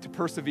you, to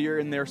persevere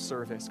in their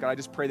service. God, I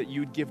just pray that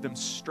you would give them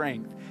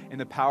strength in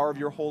the power of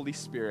your Holy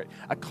Spirit,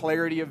 a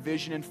clarity of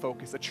vision and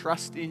focus, a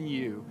trust in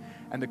you,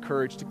 and the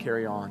courage to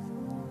carry on.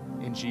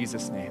 In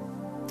Jesus' name,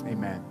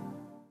 amen.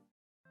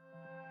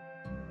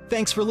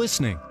 Thanks for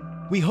listening.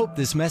 We hope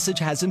this message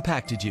has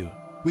impacted you.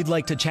 We'd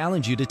like to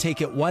challenge you to take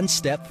it one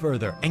step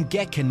further and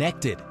get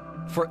connected.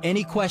 For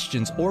any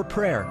questions or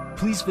prayer,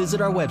 please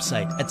visit our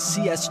website at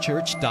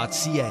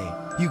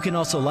cschurch.ca. You can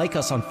also like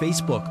us on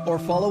Facebook or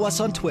follow us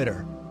on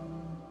Twitter.